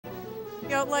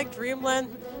don't like Dreamland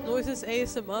Noises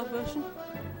ASMR version?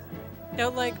 You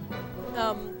don't like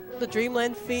the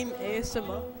Dreamland theme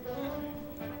ASMR?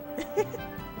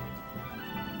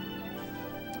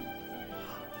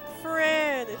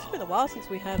 Fred, it's been a while since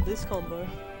we had this combo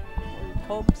on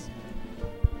comps.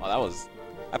 Oh, that was...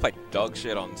 I played dog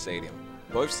shit on Stadium.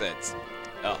 Both sets.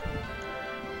 Oh.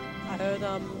 I heard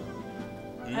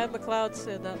McCloud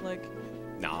said that, like...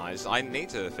 Nah, I need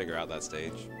to figure out that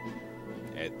stage.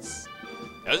 It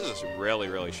was just a really,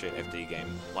 really shit FD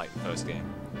game, like, first game.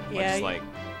 Yeah, just, like...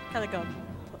 kinda got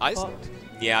fucked.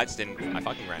 Yeah, I just didn't... I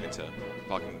fucking ran into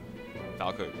fucking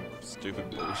Falco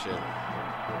stupid bullshit.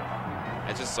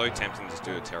 It's just so tempting to just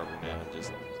do a terrible now and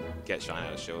just get shine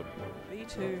out of shield. Me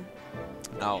too.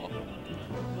 Oh.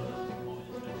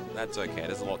 That's okay,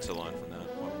 there's a lot to learn from that.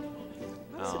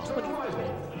 That's a 25.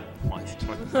 Mine's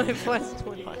 25. Mine's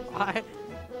 25.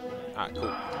 Alright,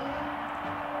 cool.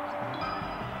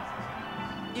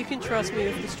 You can trust me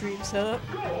with the stream setup.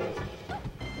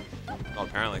 Oh,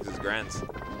 apparently, because it's Grands.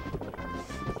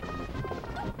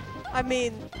 I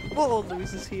mean, we're all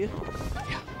losers here.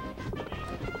 Yeah.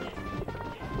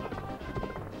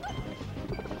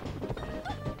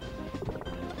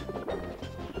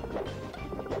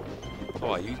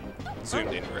 Oh, you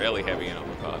zoomed in really heavy in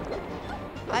uppercut.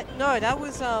 No, that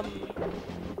was, I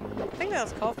think that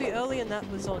was Coffee early and that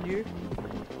was on you.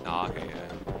 Ah, okay, yeah.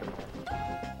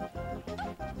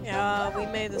 Yeah, we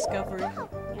made Discovery.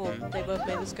 Well, they both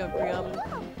made Discovery.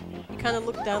 You kind of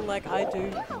look down like I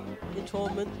do in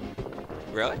Tournament.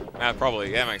 Really?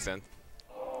 Probably, yeah, makes sense.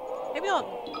 Maybe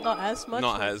not as much.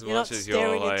 Not as you're much not as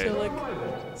you're like... staring into,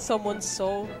 like, someone's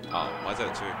soul. Oh, why is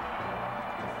that a 2?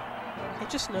 It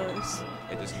just knows.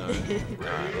 It just knows.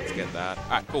 Alright, let's get that.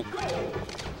 Alright, cool.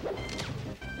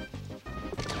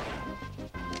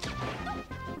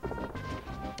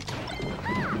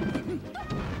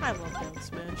 I love down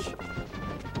smash.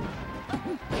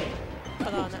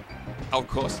 Put on it. Of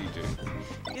course you do.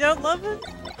 You don't love it?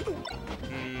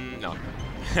 No.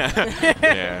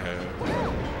 Yeah.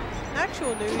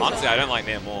 Actual news. Honestly, I don't like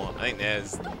Nair more. I think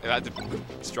Nair's... If I had to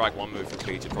strike one move for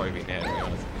Peach, it'd probably be Nair, to be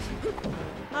honest.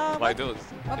 Like,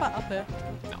 what about up here?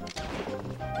 No.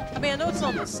 I mean, I know it's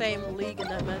not the same league in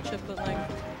that matchup, but like,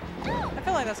 I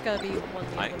feel like that's gotta be one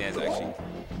thing. I think Nair's actually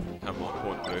a more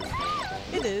important move.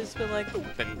 It is, but like...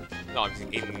 No, I'm just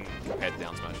in compared to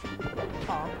down smash.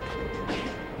 Oh.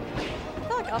 I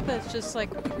feel like up is just like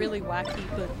really wacky,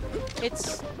 but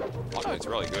it's... Oh no, it's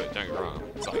really good, don't get me wrong.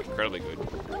 It's like incredibly good.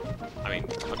 I mean,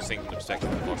 I'm just thinking the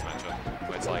perspective of the Fox matchup,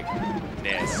 where it's like,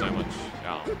 Nair's so much...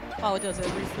 oh, it does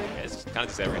everything. Yeah, it's kind of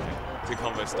just everything. It's a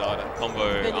combo starter,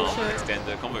 combo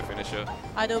extender, combo finisher.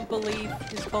 I don't believe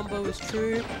his combo is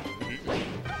true.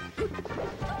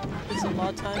 There's a lot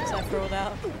of times I throw it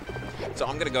out. So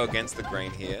I'm gonna go against the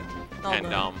grain here. Oh, and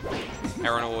no.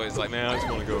 everyone always like, man, I just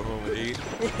want to go home and eat.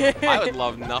 I would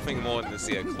love nothing more than to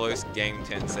see a close game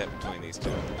 10 set between these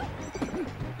two.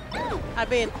 I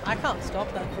mean, I can't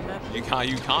stop that from happening.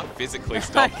 You can't physically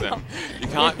stop them. You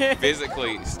can't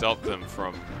physically stop them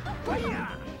from...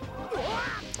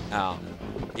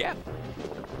 yeah.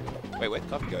 Wait, where'd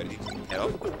Coffee go? Did he just head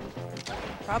off?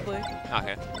 Probably.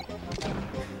 Okay.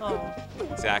 Oh.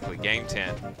 Exactly. Game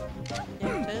 10.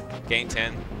 Game 10? Game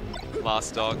 10. Last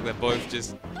stock. They're both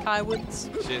just... Kai wins.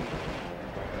 Shit.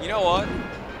 You know what?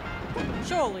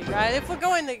 Surely, right? If we're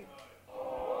going to...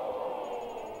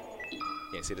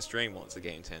 Yeah, see, the stream wants a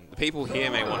game 10. The people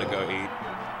here may want to go eat.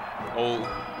 Oh,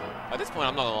 at this point,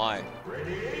 I'm not gonna lie.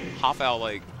 Half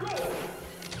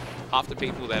the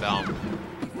people that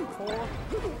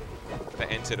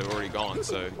that entered have already gone.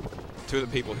 So, 2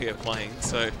 of the people here playing.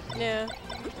 So, yeah,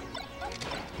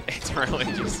 it's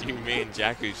really just you, me, and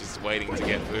Jack who's just waiting to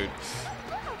get food.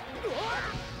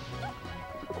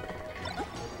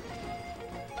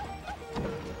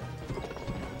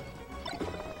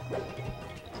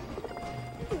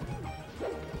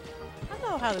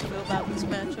 how to feel about this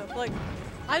matchup. Like,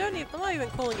 I'm not even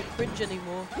calling it cringe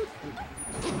anymore.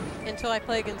 Until I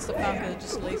play against the Falco, it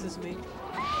just lasers me.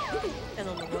 And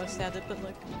I'm the worst at it, but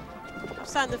like, I'm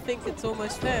starting to think it's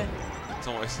almost fair. It's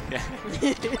almost, yeah.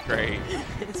 Great.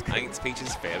 I think it's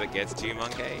Peach's fair that gets to you,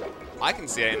 Monkey. I can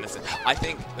see it in this. I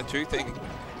think the true thing,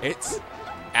 it's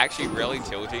actually really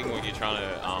tilting when you're trying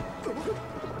to,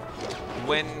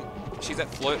 when she's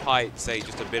at float height, say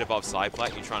just a bit above side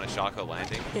plate, you're trying to shark her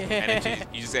landing, and then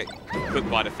you just get clipped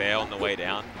by the fair on the way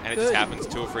down, and it just happens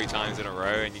 2 or 3 times in a row,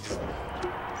 and you just...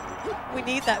 We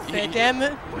need that fair, damn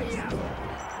it.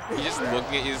 You're just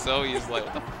looking at yourself, you're just like,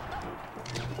 what the...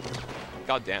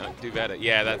 God damn it, do better.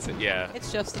 Yeah, that's it, yeah.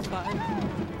 It's justified.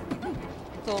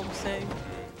 That's all I'm saying.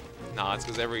 Nah, it's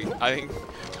because I think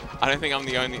I don't think I'm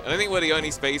the only. I don't think we're the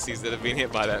only species that have been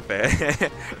hit by that fair.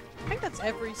 I think that's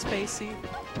every spacey,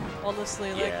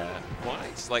 honestly. Like, yeah. Why?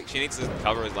 It's like she needs to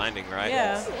cover his landing, right?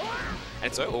 yeah. And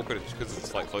it's so awkward because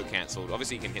it's like float cancelled.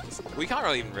 Obviously, you can hit this. We can't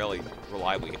really even really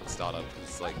reliably hit the startup because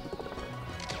it's like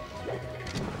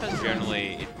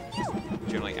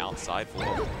generally outside for,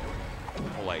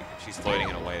 or like she's floating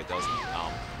in a way it doesn't.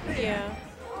 Yeah.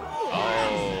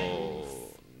 Oh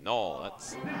no,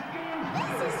 that's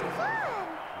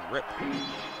rip.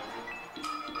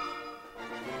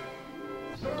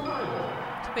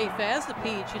 To be fair, as the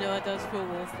Peach, you know, it does feel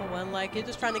awful when, like, you're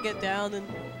just trying to get down and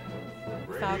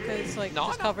Falco's, like,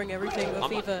 just covering everything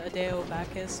with either Adele or back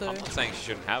here, so... I'm not saying she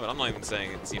shouldn't have it. I'm not even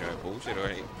saying it's, you know, bullshit or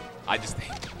anything. I just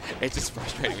think it's just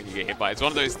frustrating when you get hit by it. It's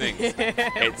one of those things.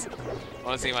 It's... I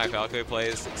want to see my Falco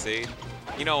players succeed.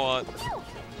 You know what?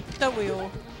 Don't we all?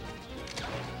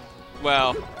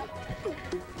 Well...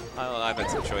 I've had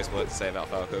some choice words to say about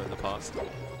Falco in the past.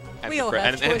 We all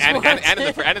have choice words. And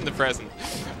in the present.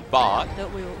 But...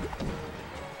 Don't we all?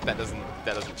 That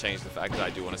doesn't change the fact that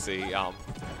I do want to see I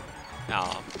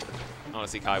want to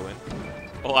see Kai win.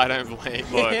 Well, I don't blame.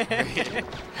 Look,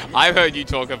 I've heard you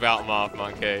talk about Marth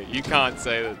Monkey. You can't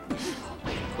say that.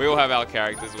 We all have our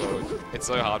characters. Well, it's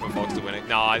so hard for Fox to win it.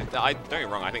 No, I don't get me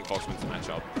wrong. I think Fox wins the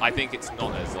matchup. I think it's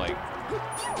not as like.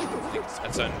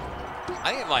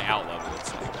 I think like out level.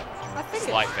 It's like a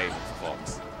slight favour for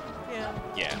Fox. Yeah.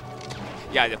 Yeah.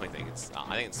 Yeah, I definitely think it's.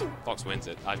 I think it's Fox wins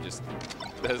it.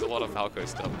 There's a lot of Falco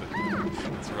stuff, but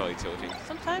it's really tilting.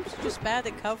 Sometimes you're just bad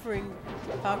at covering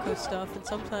Falco stuff, and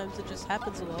sometimes it just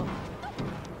happens a lot.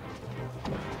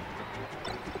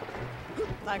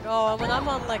 Like, oh, when I'm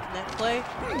on like net play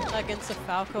against a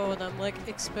Falco, and I'm like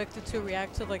expected to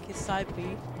react to like his side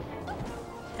B,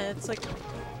 and it's like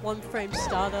 1 frame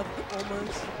startup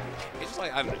almost. It's just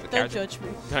like I don't know. Don't judge me.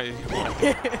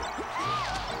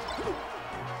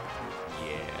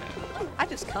 I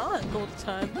just can't all the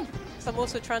time. So I'm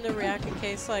also trying to react in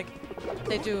case like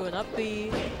they do an up B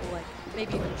or like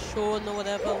maybe even Sean or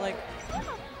whatever, like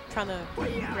trying to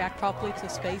react properly to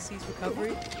Spacey's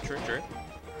recovery. True, true.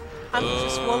 I'm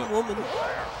just one woman.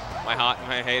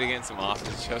 My hate against Marth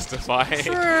is justified.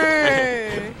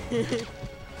 True.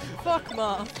 Fuck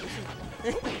Marth.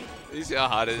 You see how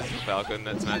hard it is for Falcon in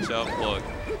that matchup? Look.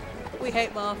 We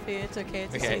hate Marth here, it's okay,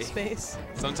 it's a safe space.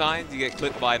 Sometimes you get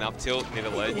clipped by an up tilt near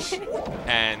the ledge,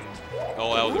 and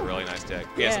oh, that was a really nice deck.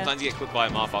 Yeah, sometimes you get clipped by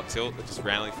a Marth up tilt that's just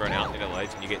randomly thrown out near the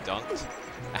ledge, and you get dunked.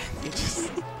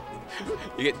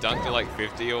 And you get dunked at like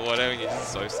 50 or whatever, and you're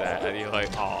just so sad, and you're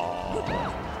like, oh.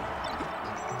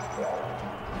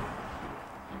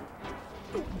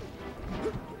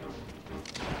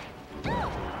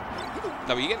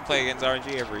 No, but you get to play against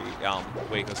RNG every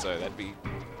week or so.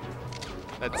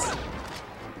 That's.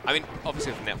 I mean,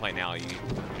 obviously with net play now, you know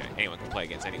anyone can play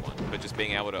against anyone, but just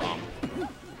being able to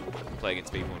play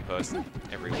against people in person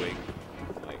every week,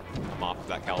 like a Marth of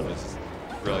that caliber, is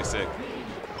really sick.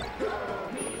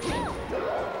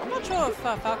 I'm not sure if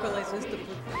Falco Laser is the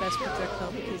best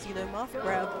projectile because you know Marth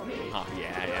grab. Oh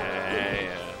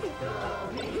yeah.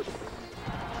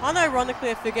 Unironically,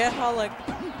 I forget how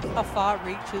far it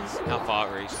reaches. How far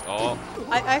it reaches? Oh.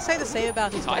 I say the same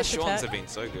about his dash attack. Shawns have been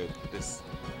so good this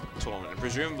tournament, and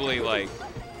presumably like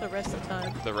the rest of the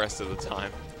time. The rest of the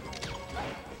time.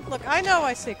 Look, I know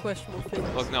I say questionable things.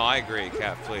 Look, no, I agree,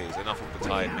 Cat. Please, enough of the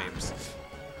tired memes.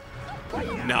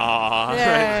 Nah.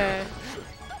 Yeah.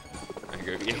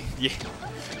 Mango, yeah.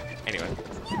 Anyway,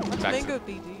 what's Mango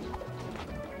BD?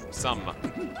 Some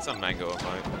Mango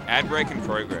emote. Ad break in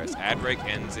progress. Ad break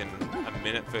ends in a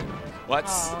minute for. What?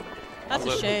 That's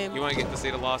a shame. You won't get to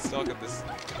see the last stock of this.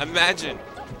 Imagine.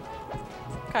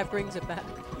 Kai brings it back.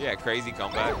 Yeah, crazy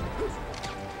comeback.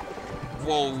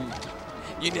 Whoa.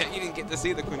 You didn't get to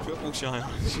see the quadruple shine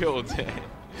on Shield there.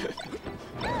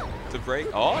 To break.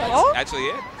 Oh, that's actually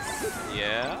it.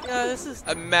 Yeah. Yeah, this is.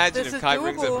 Imagine if Kai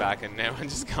brings it back and everyone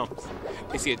just comes.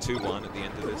 Is he at 2-1 at the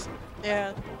end of this?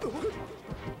 Yeah.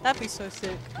 That'd be so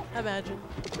sick. Imagine.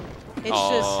 It's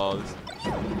just.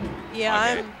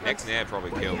 Yeah, okay. Next Nair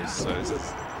probably kills, so this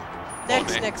is.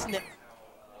 Next Nair.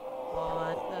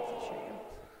 Oh, that's a shame.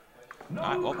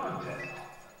 Alright, well.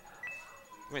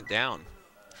 Went down.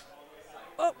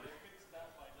 Oh.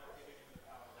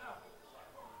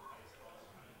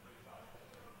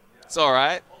 It's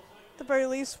alright. At the very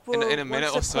least, we'll in a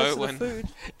minute or so when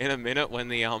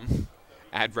the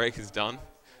ad break is done,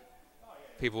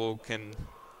 people can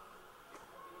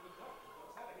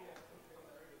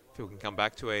come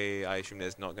back to I assume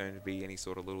there's not going to be any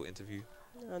sort of little interview.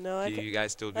 No, do you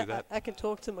guys still do that? I can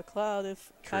talk to McCloud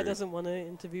if Kai doesn't want to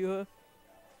interview her.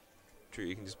 True,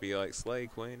 you can just be like, Slay,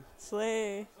 Queen.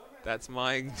 Slay. That's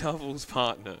my doubles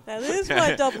partner. That is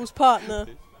my doubles partner.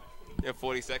 Yeah,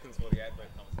 40 seconds before the ad break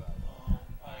comes back.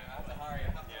 I have to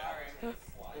hurry.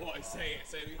 What? Say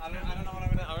it. I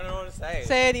don't know what to say.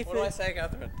 Say anything. What do I say,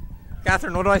 Catherine?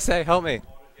 Catherine, what do I say? Help me.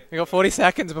 We got 40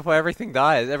 seconds before everything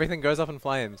dies. Everything goes up in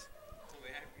flames.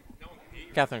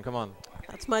 Catherine, come on.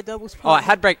 That's my doubles Oh,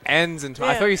 partner. ad break ends in.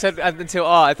 I thought you said until.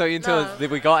 Oh, I thought you until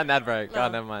we got an ad break. No. Oh,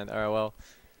 never mind. All right, well,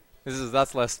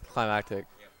 that's less climactic.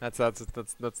 That's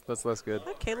less good.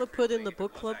 Caleb put in the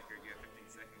book club.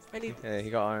 Yeah, he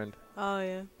got owned. Oh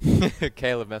yeah.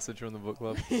 Caleb message from the book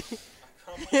club.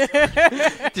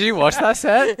 Did you watch that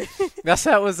set? That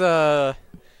set was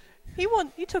He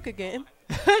won. He took a game.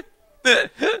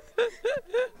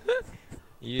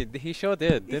 He sure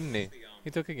did, didn't he? He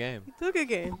took a game. He took a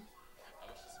game.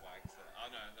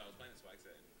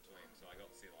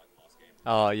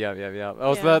 Oh yeah. That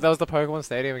was the Pokemon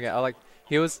Stadium again.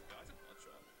 He was.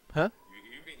 Huh?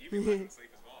 You've been sleep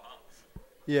as well, huh?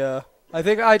 Yeah. I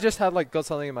think I just had got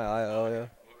something in my eye earlier.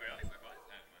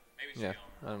 Yeah.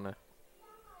 I don't know.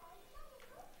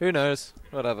 Who knows?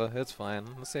 Whatever. It's fine.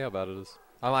 Let's see how bad it is.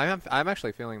 I'm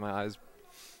actually feeling my eyes.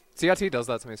 CRT does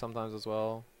that to me sometimes as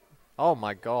well. Oh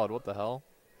my god! What the hell?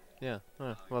 Yeah.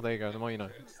 Well, there you go. The more you know.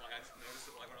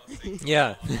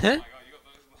 Yeah.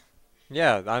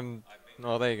 Yeah.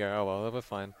 Oh, there you go. Oh well, we're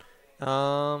fine.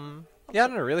 Yeah,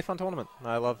 no, really fun tournament.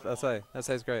 I love SA.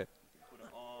 SA is great.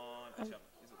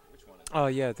 Oh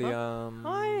yeah, the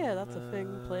Oh yeah, that's a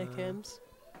thing. Play cams.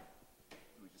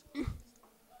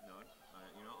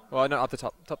 Well, no, up the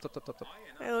top.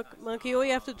 Hey, look, Monkey. All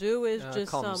you have to do is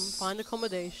just comms. find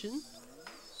accommodation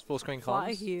Full screen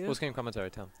Fly comms. here. Full screen commentary,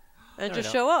 Tom. and No,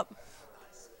 just no. show up.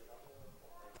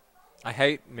 I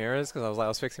hate mirrors because I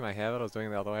was fixing my hair, but I was doing it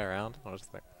the other way around. I was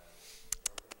just like,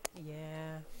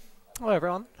 Yeah. hello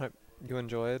everyone. Hope you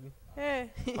enjoyed.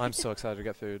 Hey. I'm so excited to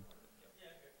get food.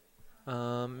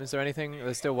 Is there anything?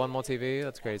 There's still one more TV.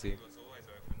 That's crazy.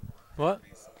 What?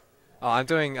 Oh, I'm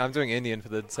doing Indian for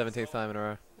the 17th time in a row.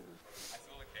 I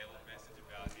saw a Caleb message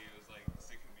about he was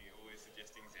sick of me always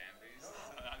suggesting Zambies. So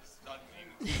I just started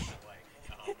meaning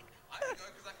I didn't go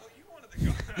because I thought you wanted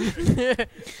to go.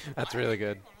 That's really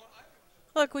good.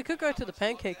 Look, we could go to the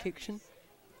pancake kitchen.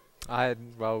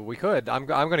 Well, we could. I'm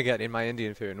gonna get in my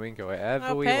Indian food and we can go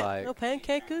wherever we like. No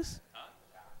pancakers?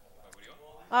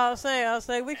 I was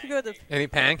saying, we could go to... Any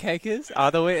pancakers?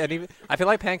 Are there any? I feel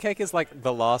like pancake is like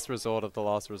the last resort of the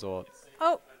last resort.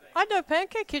 Oh, I know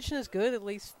pancake kitchen is good, at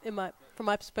least from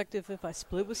my perspective, if I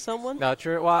split with someone. No,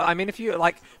 true. Well, I mean, if you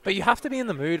but you have to be in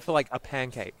the mood for a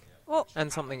pancake. Well,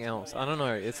 And something else. I don't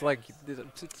know. It's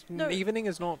No. evening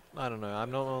is not. I don't know.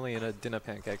 I'm not only in a dinner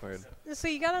pancake mood. so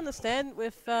you gotta understand,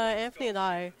 with Anthony and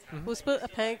I, we'll split a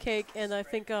pancake and I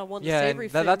think one of the Yeah, savory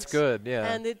and that's things. good. Yeah.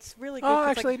 And it's really good. Oh,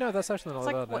 'cause, actually, no. That's actually not it's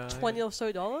like, bad. what, yeah, 20 or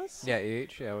so dollars? Yeah,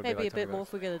 each. Yeah, it would Maybe be a bit more $20.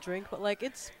 if we get a drink, but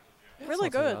it's Yeah, really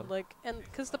it's not too good. bad. And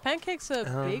because the pancakes are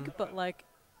big, but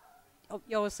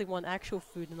you obviously want actual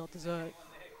food and not dessert.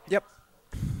 Yep.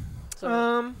 So,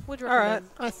 would All right. recommend.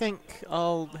 I think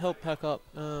I'll help pack up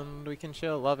and we can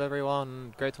chill. Love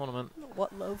everyone. Great tournament.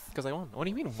 What love? Because I won. What do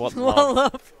you mean? What What love?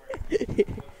 love?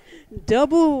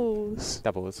 Doubles.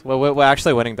 Doubles. Well, we're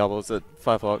actually winning doubles at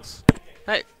Firefox.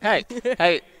 Hey, hey,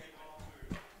 hey.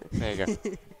 There you go.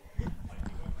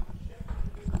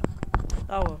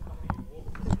 Oh. Well.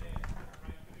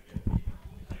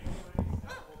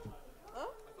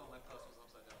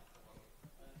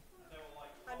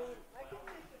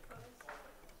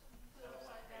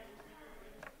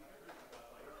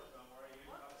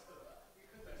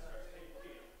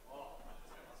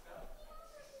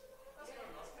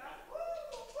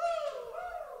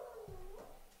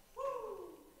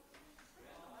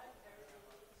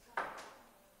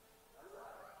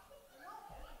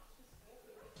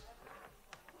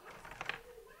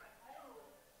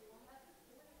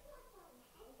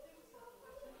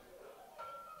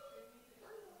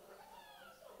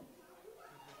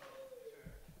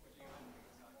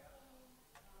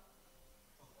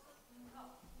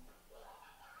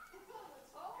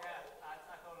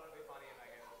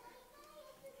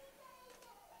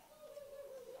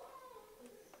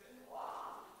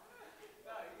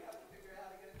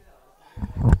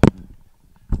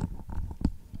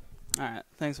 Alright,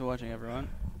 thanks for watching everyone.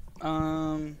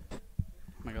 Oh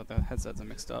my god, the headsets are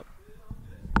mixed up.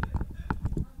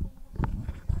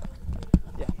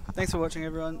 Yeah, thanks for watching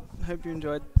everyone. Hope you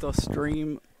enjoyed the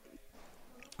stream.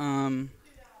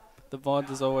 The VOD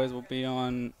as always will be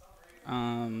on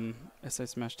SA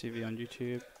Smash TV on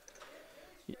YouTube.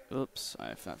 Oops,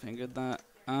 I fat fingered that.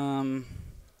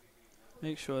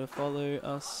 Make sure to follow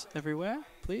us everywhere,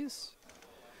 please.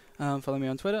 Follow me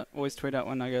on Twitter. Always tweet out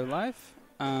when I go live.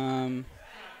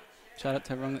 Shout out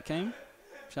to everyone that came.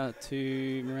 Shout out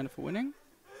to Miranda for winning.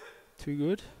 Too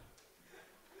good.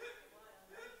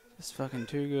 Just fucking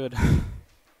too good.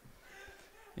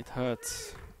 It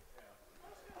hurts.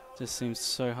 Just seems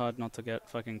so hard not to get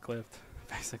fucking clipped,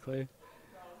 basically.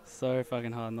 So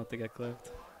fucking hard not to get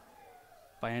clipped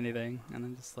by anything, and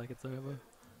then just like it's over.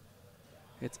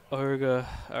 It's ogre.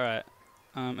 Alright.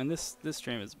 And this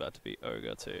stream is about to be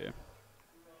ogre too.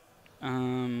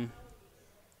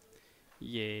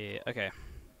 Yeah, okay.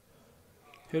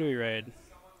 Who do we raid?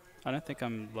 I don't think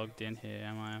I'm logged in here,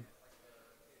 am I?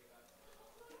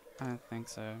 I don't think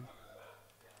so.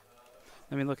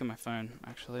 Let me look at my phone,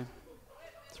 actually.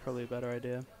 It's probably a better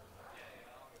idea.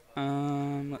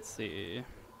 Let's see.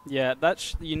 Yeah,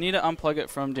 you need to unplug it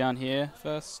from down here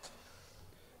first.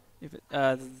 If it,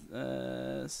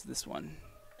 it's this one.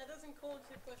 That doesn't call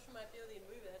into question my ability to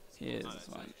move it. Here's this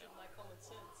one. My common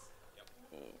sense. Yep.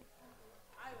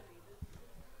 I would need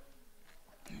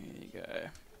it. There you go.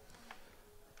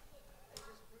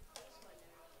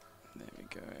 There we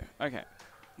go. Okay.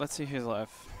 Let's see who's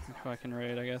live. Who I can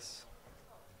raid, I guess.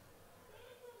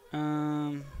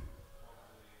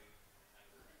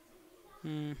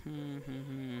 Is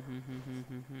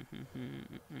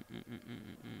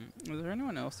there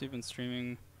anyone else even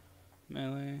streaming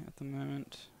Melee at the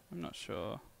moment? I'm not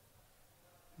sure.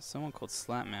 There's someone called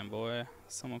Slapman Boy.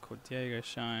 Someone called Diego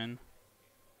Shine.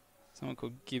 Someone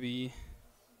called Gibby.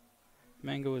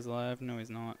 Mango is live. No, he's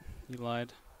not. You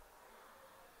lied.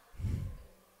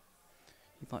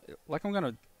 Like I'm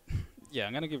gonna, yeah,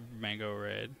 I'm gonna give Mango a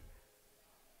raid.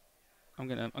 I'm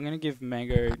gonna give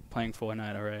Mango playing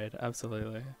Fortnite a raid.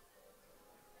 Absolutely.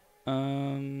 I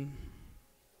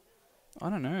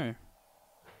don't know.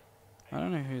 I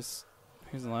don't know who's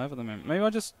live at the moment. Maybe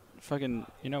I'll just fucking,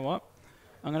 you know what?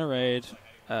 I'm gonna raid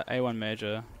A1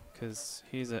 Major because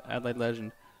he's an Adelaide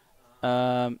legend.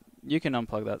 You can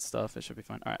unplug that stuff. It should be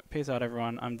fine. All right, peace out,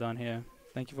 everyone. I'm done here.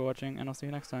 Thank you for watching, and I'll see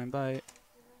you next time. Bye.